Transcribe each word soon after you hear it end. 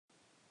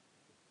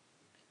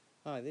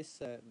Hi,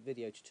 this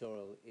video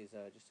tutorial is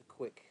just a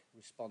quick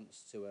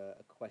response to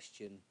a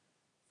question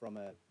from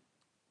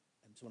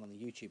someone on the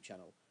YouTube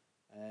channel.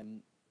 Um,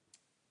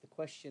 the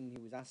question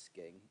he was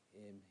asking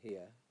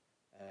here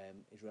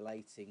is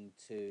relating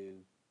to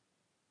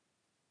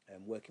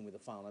working with a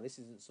file. Now, this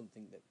isn't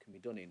something that can be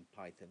done in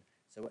Python.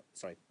 So,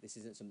 sorry, this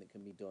isn't something that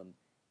can be done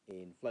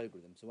in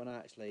Flowgorithms. So when I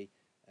actually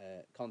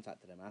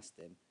contacted him, asked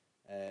him,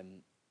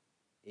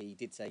 he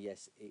did say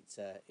yes, it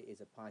is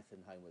a Python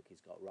homework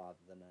he's got rather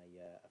than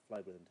a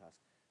Flowgorithms task.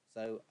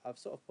 So I've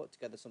sort of put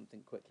together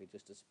something quickly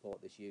just to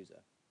support this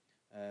user.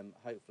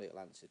 Hopefully it'll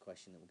answer the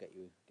question that will get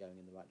you going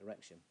in the right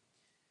direction.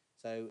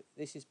 So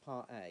this is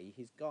part A.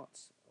 He's got,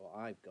 or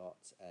I've got,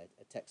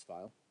 a text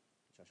file,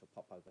 which I shall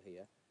pop over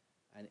here.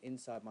 And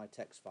inside my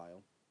text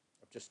file,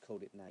 I've just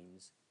called it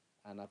names,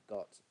 and I've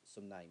got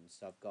some names.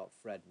 So I've got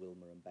Fred,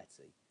 Wilma, and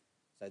Betty.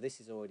 So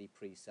this is already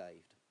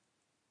pre-saved.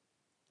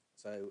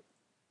 So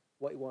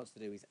what he wants to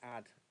do is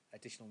add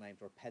additional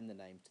names or append the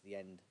name to the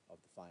end of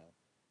the file.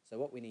 So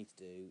what we need to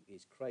do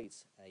is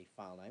create a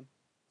file name.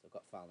 So I've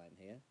got file name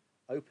here.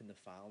 Open the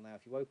file. Now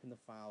if you open the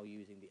file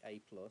using the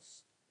A+,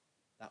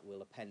 that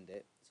will append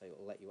it, so it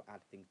will let you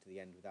add things to the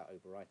end without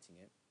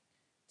overwriting it.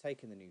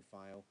 Take in the new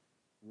file,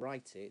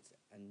 write it,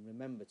 and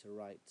remember to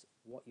write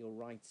what you're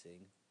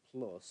writing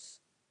plus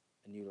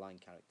a new line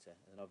character.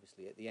 And then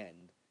obviously at the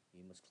end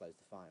you must close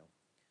the file.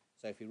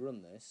 So if you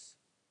run this,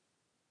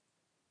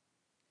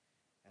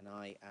 and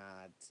I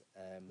add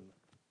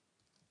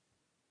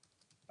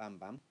bam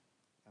bam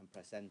and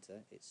press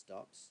enter, it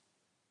stops.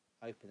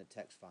 Open the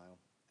text file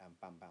and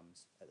bam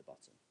bam's at the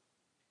bottom.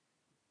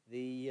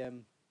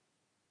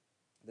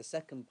 The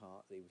second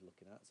part that he was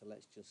looking at, so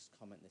let's just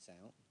comment this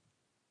out.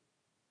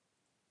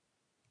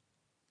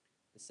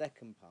 The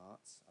second part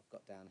I've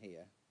got down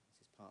here,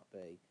 this is part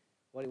B.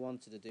 What he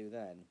wanted to do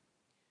then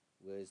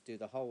was do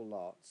the whole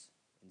lot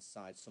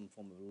inside some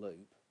form of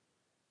loop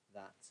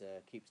that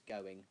keeps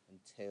going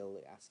until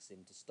it asks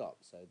him to stop.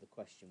 So the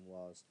question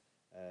was,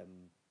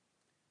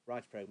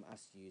 write a program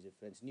asks the user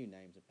for enter new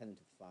names, append them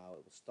to the file,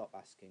 it will stop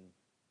asking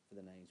for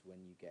the names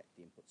when you get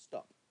the input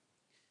stop.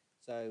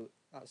 So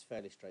that's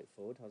fairly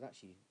straightforward. I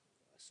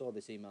saw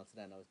this email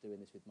today and I was doing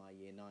this with my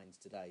year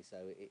 9s today, so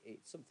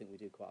it's something we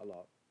do quite a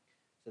lot.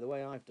 So the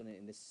way I've done it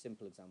in this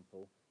simple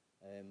example,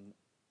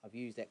 I've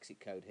used exit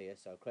code here,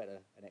 so I've created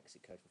an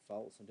exit code for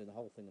false. I'm doing the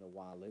whole thing in a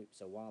while loop,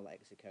 so while the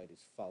exit code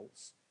is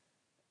false,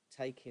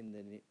 take in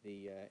the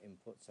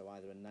input, so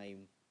either a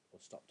name or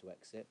stop to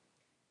exit.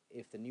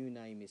 If the new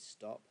name is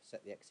stop,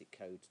 set the exit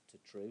code to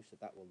true, so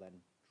that will then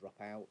drop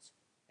out,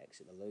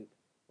 exit the loop.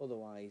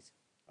 Otherwise,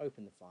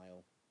 open the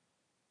file,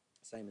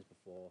 same as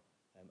before,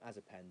 as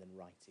append and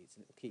write it,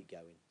 and it'll keep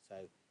going.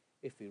 So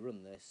if we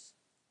run this,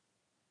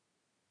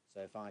 so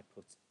if I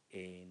put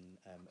in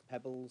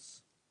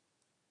Pebbles,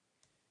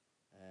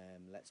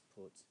 let's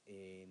put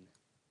in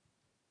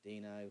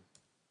Dino,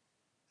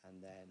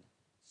 and then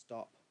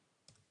stop,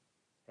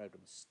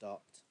 program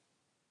stopped.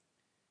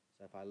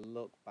 So if I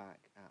look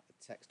back at the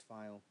text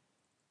file,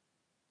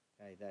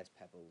 okay, there's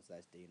Pebbles,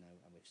 there's Dino,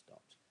 and we've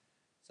stopped.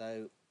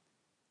 So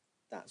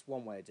that's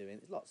one way of doing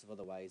it. There's lots of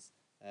other ways.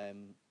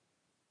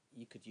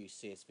 You could use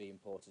CSV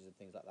importers and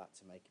things like that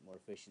to make it more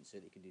efficient so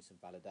that you can do some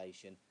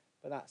validation,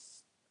 but that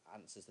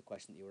answers the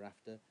question that you were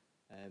after.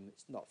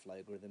 It's not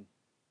Flowgorithms,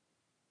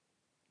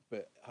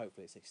 but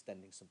hopefully it's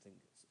extending something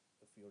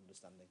for your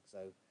understanding.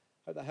 So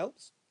hope that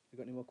helps. If you've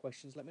got any more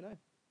questions, let me know.